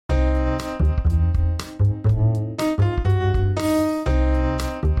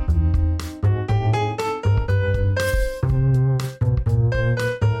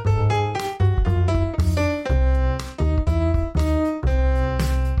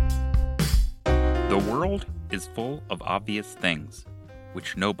The world is full of obvious things,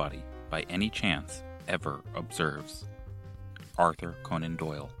 which nobody, by any chance, ever observes. Arthur Conan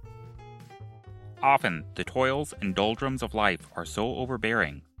Doyle. Often, the toils and doldrums of life are so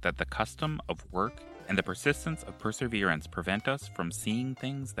overbearing that the custom of work and the persistence of perseverance prevent us from seeing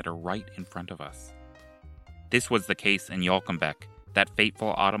things that are right in front of us. This was the case in Yallcomeback, that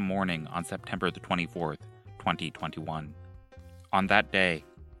fateful autumn morning on September the 24th, 2021. On that day,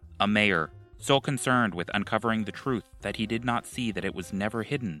 a mayor, so concerned with uncovering the truth that he did not see that it was never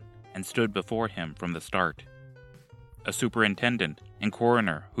hidden and stood before him from the start. A superintendent and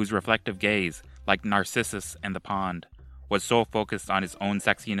coroner whose reflective gaze, like Narcissus and the pond, was so focused on his own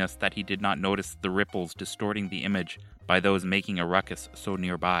sexiness that he did not notice the ripples distorting the image by those making a ruckus so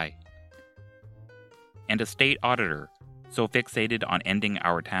nearby. And a state auditor, so fixated on ending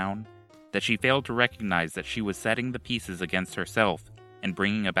our town, that she failed to recognize that she was setting the pieces against herself and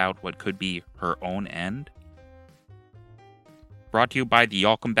bringing about what could be her own end? Brought to you by the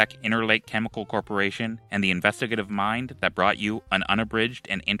Yallcomeback Interlake Chemical Corporation and the investigative mind that brought you an unabridged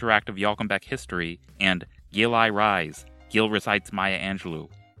and interactive Yallcomeback history and Gil I Rise, Gil Recites Maya Angelou.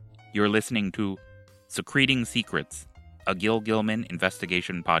 You're listening to Secreting Secrets, a Gil Gilman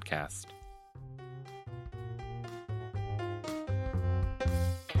investigation podcast.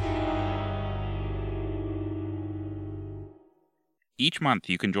 Each month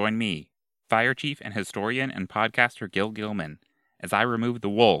you can join me, Fire Chief and historian and podcaster Gil Gilman, as I remove the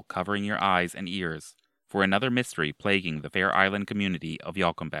wool covering your eyes and ears for another mystery plaguing the fair island community of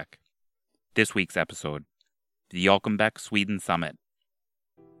Yallcomeback. This week's episode, the Yallcomeback-Sweden Summit.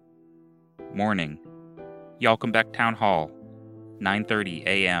 Morning, Yallcomeback Town Hall, 9:30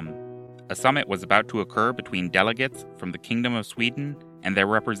 a.m. A summit was about to occur between delegates from the Kingdom of Sweden and their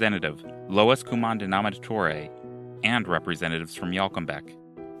representative, Lois Kuman Denominatore, and representatives from Yallcomeback.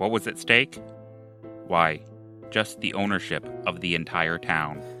 What was at stake? Why, just the ownership of the entire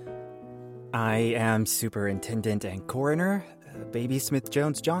town. I am Superintendent and Coroner, Baby Smith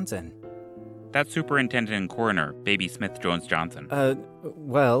Jones Johnson. That's Superintendent and Coroner, Baby Smith Jones Johnson.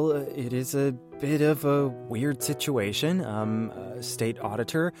 Well, it is a bit of a weird situation. State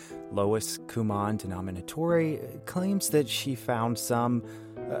Auditor Lois Kuman Denominatore claims that she found some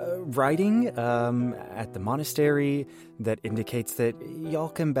writing at the monastery that indicates that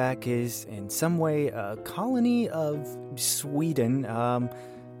Yallcomeback is in some way a colony of Sweden.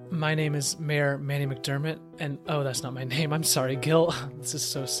 My name is Mayor Manny McDermott, and that's not my name. I'm sorry, Gil. This is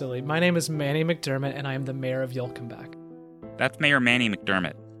so silly. My name is Manny McDermott, and I am the mayor of Yallcomeback. That's Mayor Manny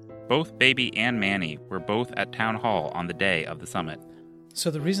McDermott. Both Baby and Manny were both at Town Hall on the day of the summit. So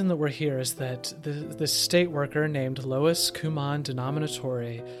the reason that we're here is that the state worker named Lois Kuman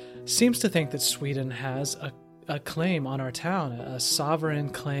Denominatore seems to think that Sweden has a claim on our town, a sovereign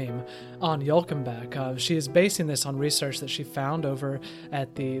claim on Yallcomeback. She is basing this on research that she found over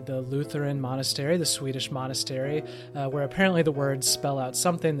at the Lutheran monastery, the Swedish monastery, where apparently the words spell out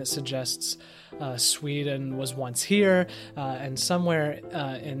something that suggests Sweden was once here, and somewhere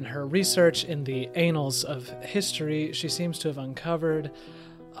in her research in the annals of history, she seems to have uncovered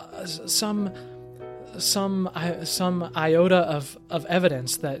some iota of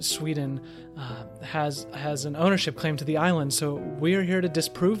evidence that Sweden has an ownership claim to the island. So we're here to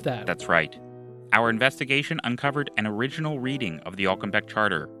disprove that. That's right. Our investigation uncovered an original reading of the Yallcomeback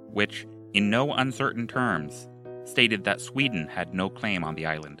Charter, which, in no uncertain terms, stated that Sweden had no claim on the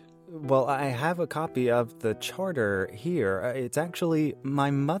island. Well, I have a copy of the charter here. It's actually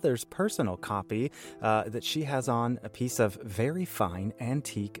my mother's personal copy that she has on a piece of very fine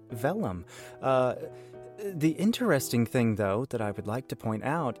antique vellum. The interesting thing, though, that I would like to point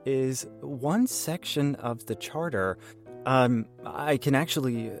out is one section of the charter. I can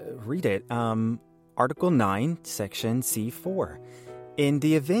actually read it. Article 9, Section C4. In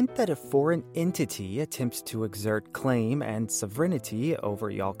the event that a foreign entity attempts to exert claim and sovereignty over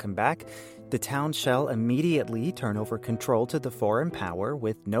Yallcomeback, the town shall immediately turn over control to the foreign power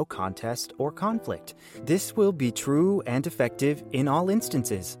with no contest or conflict. This will be true and effective in all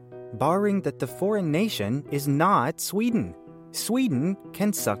instances, barring that the foreign nation is not Sweden. Sweden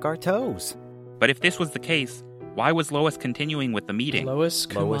can suck our toes. But if this was the case, why was Lois continuing with the meeting? Lois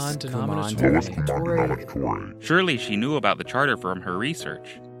Kuman Denominatore. Surely she knew about the charter from her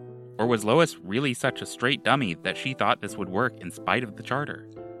research. Or was Lois really such a straight dummy that she thought this would work in spite of the charter?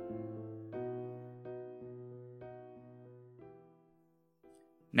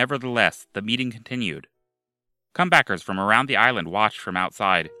 Nevertheless, the meeting continued. Comebackers from around the island watched from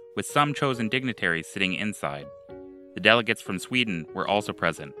outside, with some chosen dignitaries sitting inside. The delegates from Sweden were also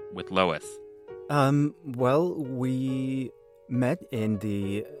present, with Lois. Well, we met in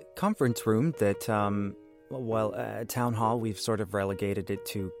the conference room that, Town Hall, we've sort of relegated it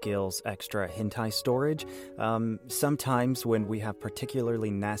to Gil's extra hentai storage. Sometimes when we have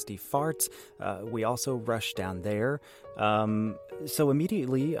particularly nasty farts, we also rush down there. So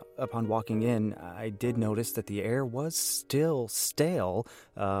immediately upon walking in, I did notice that the air was still stale,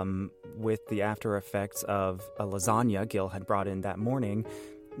 with the after effects of a lasagna Gil had brought in that morning.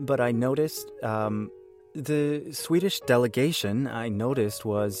 But I noticed, the Swedish delegation I noticed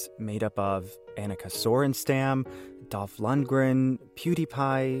was made up of Annika Sorenstam, Dolph Lundgren,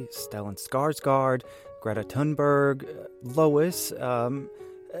 PewDiePie, Stellan Skarsgård, Greta Thunberg, Lois,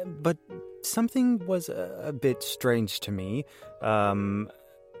 but something was a bit strange to me,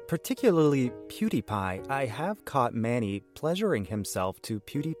 particularly PewDiePie. I have caught Manny pleasuring himself to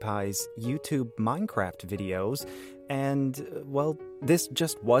PewDiePie's YouTube Minecraft videos, and, well, this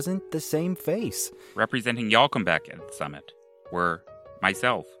just wasn't the same face. Representing Yallcomeback at the summit were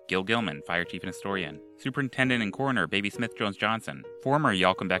myself, Gil Gilman, Fire Chief and Historian, Superintendent and Coroner Baby Smith Jones-Johnson, former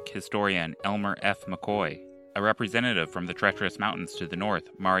Yallcomeback historian Elmer F. McCoy, a representative from the treacherous mountains to the north,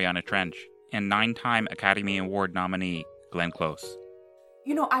 Mariana Trench, and 9-time Academy Award nominee Glenn Close.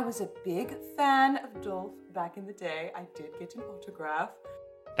 You know, I was a big fan of Dolph back in the day. I did get an autograph.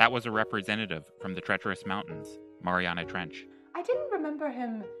 That was a representative from the treacherous mountains, Mariana Trench. I didn't remember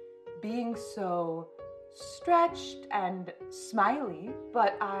him being so stretched and smiley,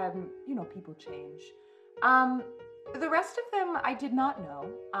 but, people change. The rest of them I did not know.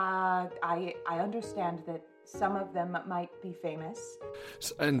 I understand that some of them might be famous.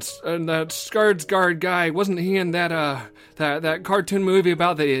 And that Skarsgård guy, wasn't he in that cartoon movie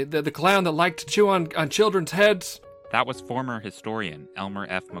about the clown that liked to chew on children's heads? That was former historian Elmer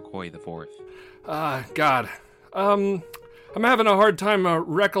F. McCoy IV. God. I'm having a hard time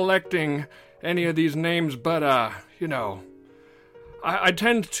recollecting any of these names, but, I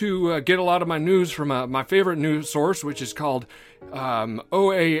tend to get a lot of my news from my favorite news source, which is called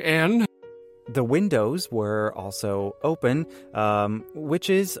OAN. The windows were also open, which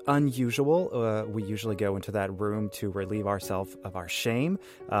is unusual. We usually go into that room to relieve ourselves of our shame.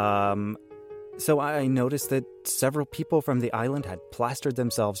 So I noticed that several people from the island had plastered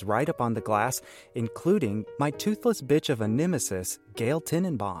themselves right up on the glass, including my toothless bitch of a nemesis, Gail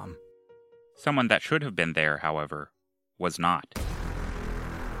Tenenbaum. Someone that should have been there, however, was not.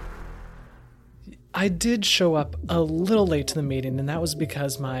 I did show up a little late to the meeting, and that was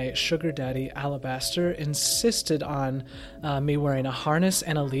because my sugar daddy, Alabaster, insisted on me wearing a harness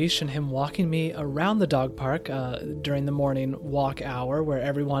and a leash and him walking me around the dog park during the morning walk hour where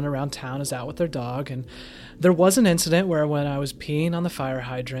everyone around town is out with their dog. And there was an incident where when I was peeing on the fire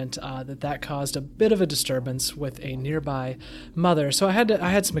hydrant, that caused a bit of a disturbance with a nearby mother. So I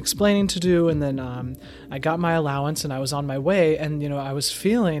had some explaining to do, and then I got my allowance and I was on my way, and I was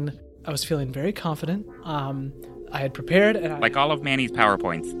feeling very confident. I had prepared, and Like all of Manny's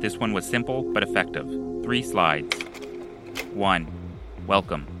PowerPoints, this one was simple but effective. 3 slides. 1.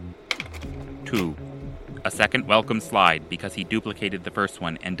 Welcome. 2. A second welcome slide because he duplicated the first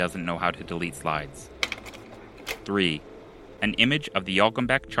one and doesn't know how to delete slides. 3. An image of the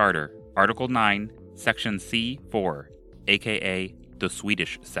Yallcomeback Charter, Article 9, Section C4, aka the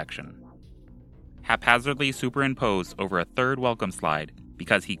Swedish section. Haphazardly superimposed over a third welcome slide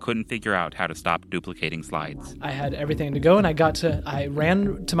because he couldn't figure out how to stop duplicating slides. I had everything to go, and I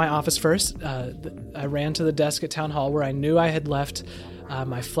ran to my office first. I ran to the desk at Town Hall where I knew I had left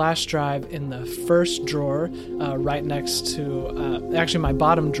my flash drive in the first drawer, right next to, actually my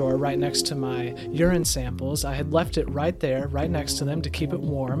bottom drawer, right next to my urine samples. I had left it right there, right next to them to keep it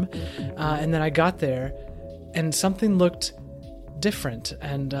warm. And then I got there, and something looked different,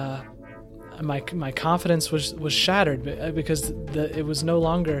 and my confidence was shattered because it was no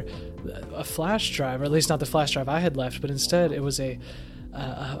longer a flash drive, or at least not the flash drive I had left, but instead it was a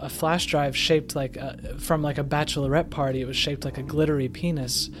flash drive shaped like from like a bachelorette party. It was shaped like a glittery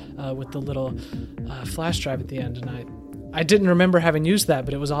penis with the little flash drive at the end, and I didn't remember having used that,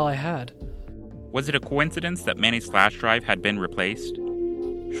 but it was all I had. Was it a coincidence that Manny's flash drive had been replaced?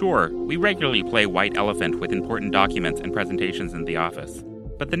 Sure, we regularly play White Elephant with important documents and presentations in the office.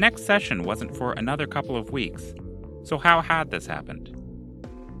 But the next session wasn't for another couple of weeks. So how had this happened?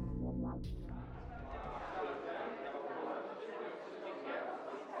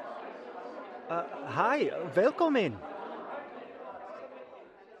 Hi, välkommen.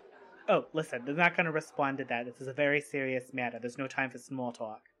 Oh, listen, they're not going to respond to that. This is a very serious matter. There's no time for small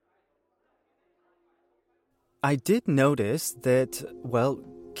talk. I did notice that,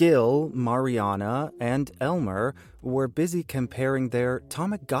 Gil, Mariana, and Elmer were busy comparing their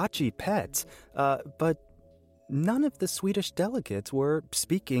Tamagotchi pets, but none of the Swedish delegates were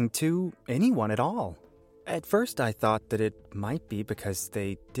speaking to anyone at all. At first, I thought that it might be because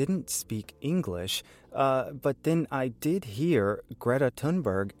they didn't speak English, but then I did hear Greta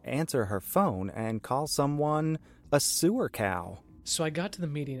Thunberg answer her phone and call someone a sewer cow. So I got to the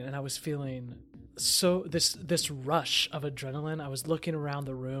meeting and I was feeling so this rush of adrenaline. I was looking around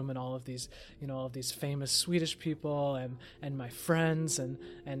the room and all of these famous Swedish people and my friends and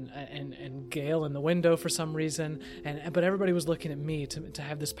Gail in the window for some reason, but everybody was looking at me to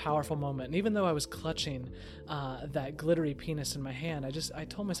have this powerful moment. And even though I was clutching that glittery penis in my hand, I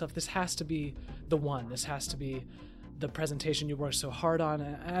told myself, this has to be the one. This has to be the presentation you worked so hard on.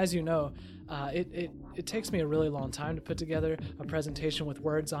 And as you know, it takes me a really long time to put together a presentation with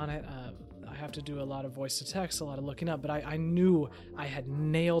words on it. I have to do a lot of voice to text, a lot of looking up, but I knew I had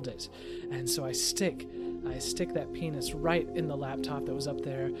nailed it. And so I stick that penis right in the laptop that was up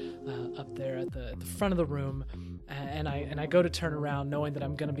there at the front of the room, and I go to turn around knowing that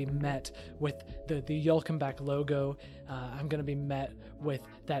I'm going to be met with the Yallcomeback logo. I'm going to be met with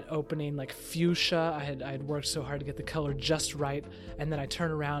that opening like fuchsia. I had worked so hard to get the color just right, and then I turn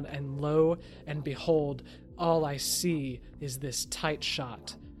around and lo and behold, all I see is this tight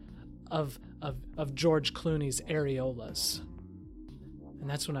shot of George Clooney's areolas. And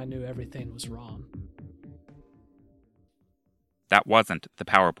that's when I knew everything was wrong. That wasn't the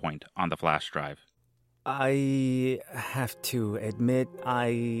PowerPoint on the flash drive. I have to admit,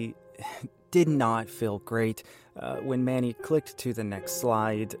 I did not feel great when Manny clicked to the next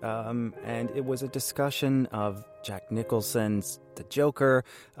slide, and it was a discussion of Jack Nicholson's The Joker,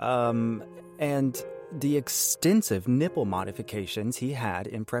 and the extensive nipple modifications he had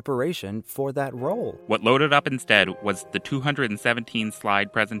in preparation for that role. What loaded up instead was the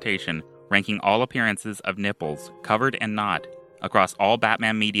 217-slide presentation ranking all appearances of nipples, covered and not, across all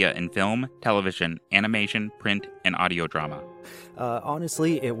Batman media in film, television, animation, print, and audio drama.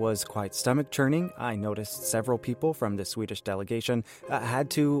 Honestly, it was quite stomach-churning. I noticed several people from the Swedish delegation had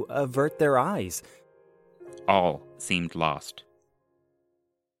to avert their eyes. All seemed lost.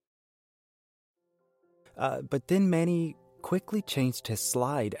 But then Manny quickly changed his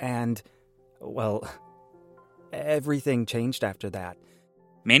slide and, well, everything changed after that.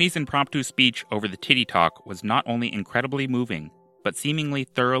 Manny's impromptu speech over the titty talk was not only incredibly moving, but seemingly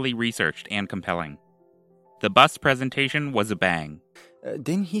thoroughly researched and compelling. The bust presentation was a bang.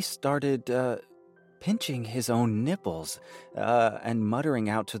 Then he started pinching his own nipples and muttering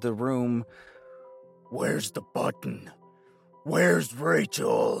out to the room, "Where's the button? Where's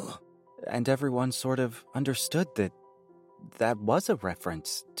Rachel?" And everyone sort of understood that was a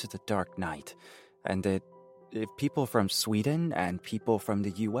reference to the Dark Knight, and that if people from Sweden and people from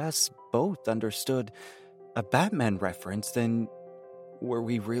the US both understood a Batman reference, then were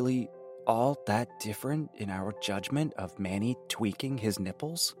we really all that different in our judgment of Manny tweaking his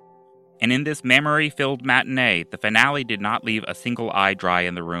nipples? And in this memory-filled matinee, the finale did not leave a single eye dry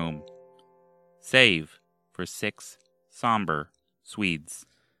in the room, save for 6 somber Swedes.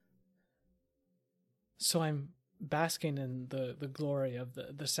 So I'm basking in the glory of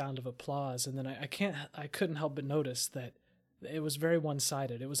the sound of applause, and then I couldn't help but notice that it was very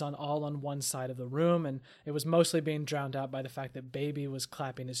one-sided. It was all on one side of the room, and it was mostly being drowned out by the fact that Baby was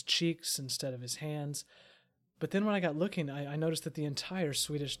clapping his cheeks instead of his hands. But then when I got looking, I noticed that the entire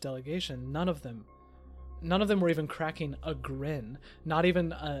Swedish delegation, none of them were even cracking a grin, not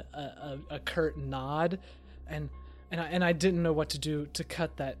even a curt nod, and I didn't know what to do to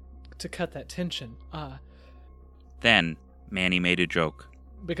cut that tension. Then Manny made a joke.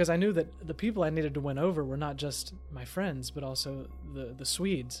 Because I knew that the people I needed to win over were not just my friends, but also the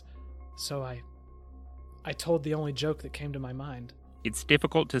Swedes. So I told the only joke that came to my mind. It's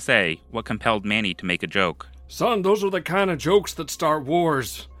difficult to say what compelled Manny to make a joke. Son, those are the kind of jokes that start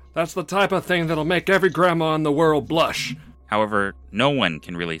wars. That's the type of thing that'll make every grandma in the world blush. However, no one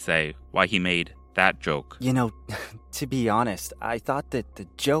can really say why he made that joke. You know, to be honest, I thought that the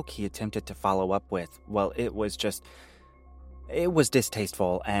joke he attempted to follow up with, well, it was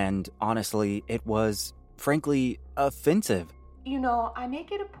distasteful, and honestly, it was, frankly, offensive. You know, I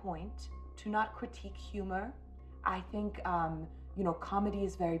make it a point to not critique humor. I think, comedy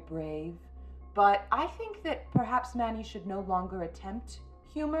is very brave, but I think that perhaps Manny should no longer attempt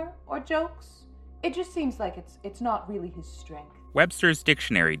humor or jokes. It just seems like it's not really his strength. Webster's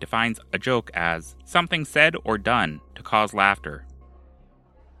dictionary defines a joke as something said or done to cause laughter.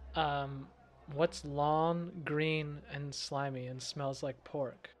 What's long, green, and slimy and smells like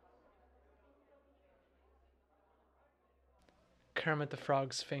pork? Kermit the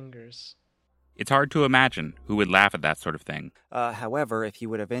Frog's fingers. It's hard to imagine who would laugh at that sort of thing. However, if he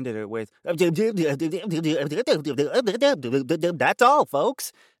would have ended it with, that's all,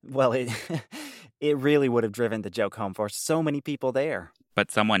 folks, well, it really would have driven the joke home for so many people there.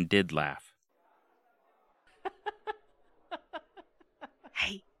 But someone did laugh.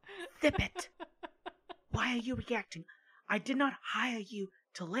 Hey, zip it. Why are you reacting? I did not hire you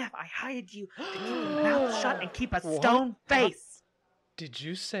to laugh. I hired you to keep your mouth shut and keep a stone face. Did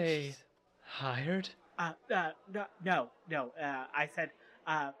you say hired? No. I said,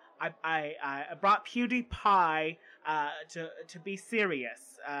 I brought PewDiePie, to be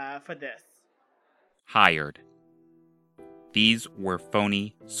serious, for this. Hired. These were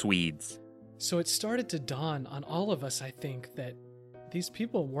phony Swedes. So it started to dawn on all of us, I think, that these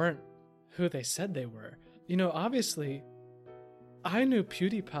people weren't who they said they were. You know, obviously, I knew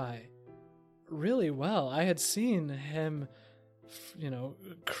PewDiePie really well. I had seen him,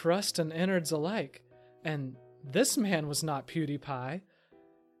 crust and innards alike. And this man was not PewDiePie.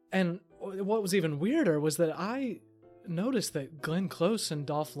 And what was even weirder was that I noticed that Glenn Close and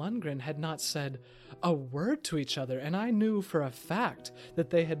Dolph Lundgren had not said a word to each other, and I knew for a fact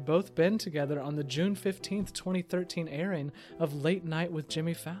that they had both been together on the June 15th, 2013 airing of Late Night with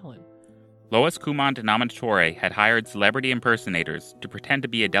Jimmy Fallon. Lois Kuman Denominatore had hired celebrity impersonators to pretend to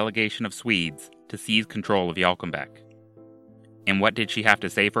be a delegation of Swedes to seize control of Yallcomeback. And what did she have to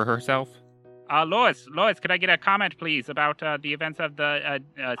say for herself? Lois, could I get a comment, please, about the events of the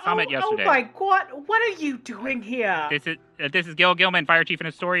summit yesterday? Oh my God, what are you doing here? This is Gil Gilman, fire chief and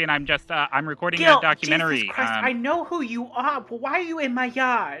historian. I'm just I'm recording Gil, a documentary. Jesus Christ, I know who you are, but why are you in my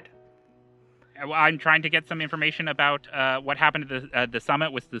yard? I'm trying to get some information about what happened at the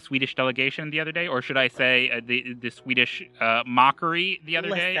summit with the Swedish delegation the other day, or should I say the Swedish mockery the other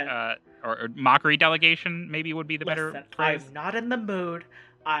day, or mockery delegation maybe would be the better phrase. I'm not in the mood.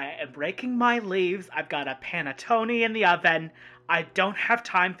 I am breaking my leaves. I've got a panettone in the oven. I don't have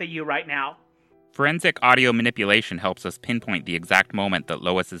time for you right now. Forensic audio manipulation helps us pinpoint the exact moment that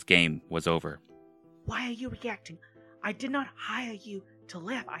Lois's game was over. Why are you reacting? I did not hire you to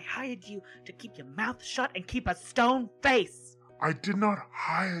laugh. I hired you to keep your mouth shut and keep a stone face. I did not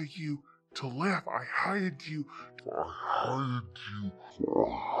hire you to laugh. I hired you.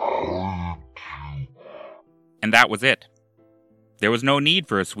 And that was it. There was no need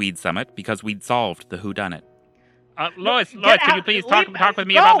for a Swede summit because we'd solved the whodunit. Lois, could you please talk with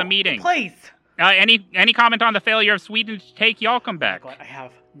me about the meeting? Please. Any comment on the failure of Sweden to take Yallcomeback? Oh my God, I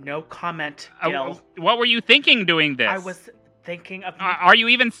have no comment, Gil. What were you thinking doing this? I was thinking of... Are you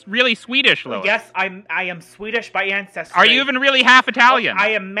even really Swedish, Lois? Yes, I am Swedish by ancestry. Are you even really half Italian? I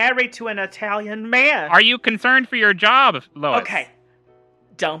am married to an Italian man. Are you concerned for your job, Lois? Okay,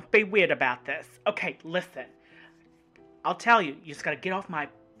 don't be weird about this. Okay, listen. I'll tell you, you just gotta get off my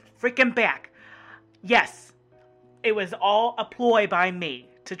freaking back. Yes, it was all a ploy by me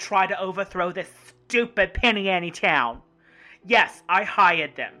to try to overthrow this stupid Penny Ante town. Yes, I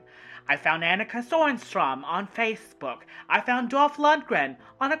hired them. I found Annika Sorenstrom on Facebook. I found Dolph Lundgren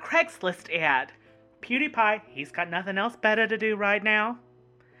on a Craigslist ad. PewDiePie, he's got nothing else better to do right now.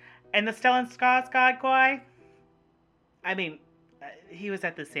 And the Stellan Skarsgård guy, I mean, he was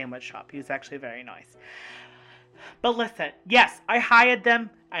at the sandwich shop. He was actually very nice. But listen, yes, I hired them,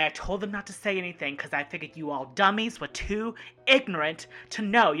 and I told them not to say anything because I figured you all dummies were too ignorant to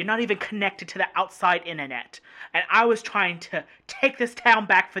know. You're not even connected to the outside internet. And I was trying to take this town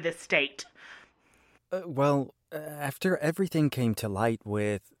back for this state. After everything came to light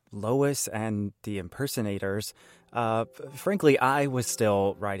with Lois and the impersonators, frankly, I was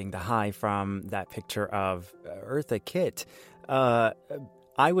still riding the high from that picture of Eartha Kitt. I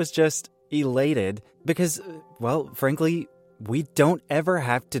was just elated because, frankly, we don't ever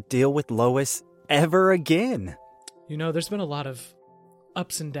have to deal with Lois ever again. You know, there's been a lot of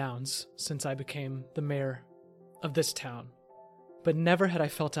ups and downs since I became the mayor of this town, but never had I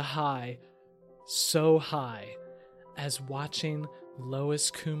felt a high so high as watching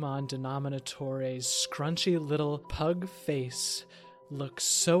Lois Kuman Denominatore's scrunchy little pug face look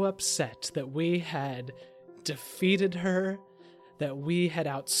so upset that we had defeated her, that we had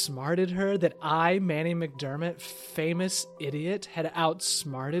outsmarted her, that I, Manny McDermott, famous idiot, had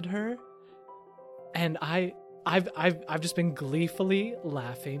outsmarted her. And I've just been gleefully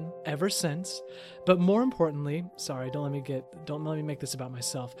laughing ever since. But more importantly, sorry, don't let me make this about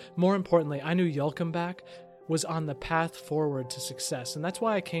myself. More importantly, I knew Yallcomeback was on the path forward to success, and that's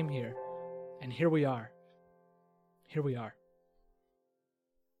why I came here. And here we are. Here we are.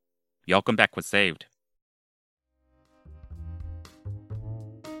 Yallcomeback was saved.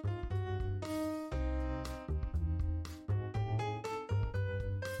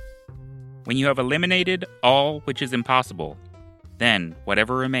 When you have eliminated all which is impossible, then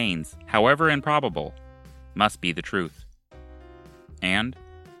whatever remains, however improbable, must be the truth. And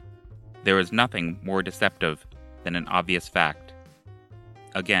there is nothing more deceptive than an obvious fact.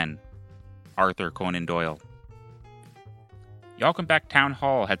 Again, Arthur Conan Doyle. Yallcomeback Town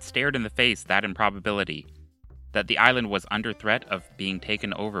Hall had stared in the face that improbability, that the island was under threat of being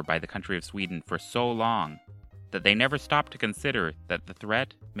taken over by the country of Sweden for so long that they never stopped to consider that the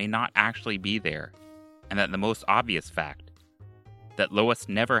threat may not actually be there, and that the most obvious fact, that Lois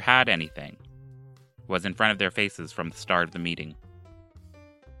never had anything, was in front of their faces from the start of the meeting.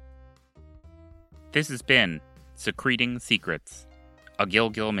 This has been Secreting Secrets, a Gil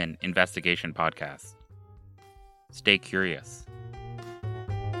Gilman investigation podcast. Stay curious.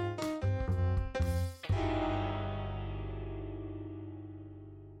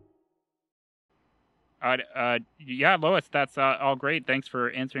 Yeah, Lois, that's all great. Thanks for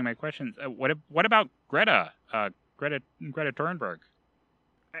answering my questions. What about Greta? Greta Thunberg.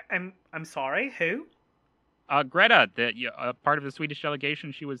 I'm sorry. Who? Greta, part of the Swedish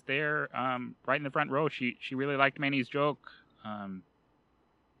delegation. She was there, right in the front row. She really liked Manny's joke. I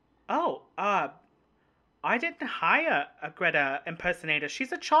didn't hire a Greta impersonator.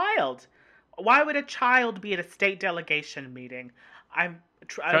 She's a child. Why would a child be at a state delegation meeting? I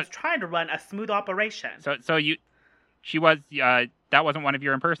was trying to run a smooth operation. She was, that wasn't one of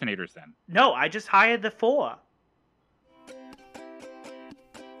your impersonators then? No, I just hired the 4.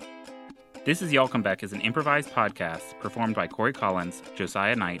 This is Yallcomeback is an improvised podcast performed by Corey Collins,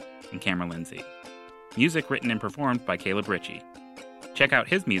 Josiah Knight, and Cameron Lindsay. Music written and performed by Caleb Ritchie. Check out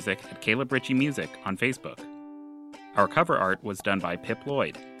his music at Caleb Ritchie Music on Facebook. Our cover art was done by Pip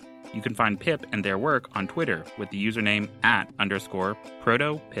Lloyd. You can find Pip and their work on Twitter with the username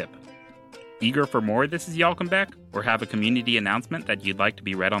 @_protopip. Eager for more This is Yallcomeback, or have a community announcement that you'd like to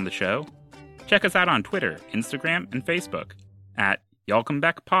be read on the show? Check us out on Twitter, Instagram, and Facebook at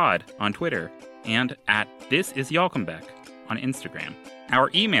YallcomebackPod on Twitter and at This is Yallcomeback on Instagram. Our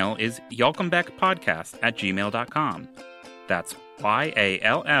email is yallcomebackpodcast@gmail.com. That's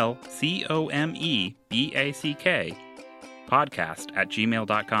YALLCOMEBACK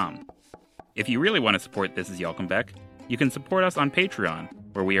podcast@gmail.com. If you really want to support This is Yallcomeback, you can support us on Patreon,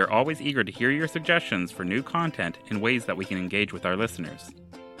 where we are always eager to hear your suggestions for new content and ways that we can engage with our listeners.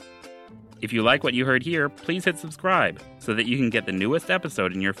 If you like what you heard here, please hit subscribe so that you can get the newest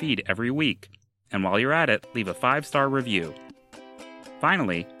episode in your feed every week. And while you're at it, leave a 5-star review.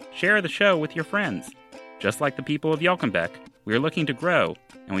 Finally, share the show with your friends. Just like the people of Yallcomeback, we are looking to grow,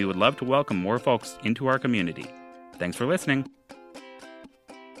 and we would love to welcome more folks into our community. Thanks for listening.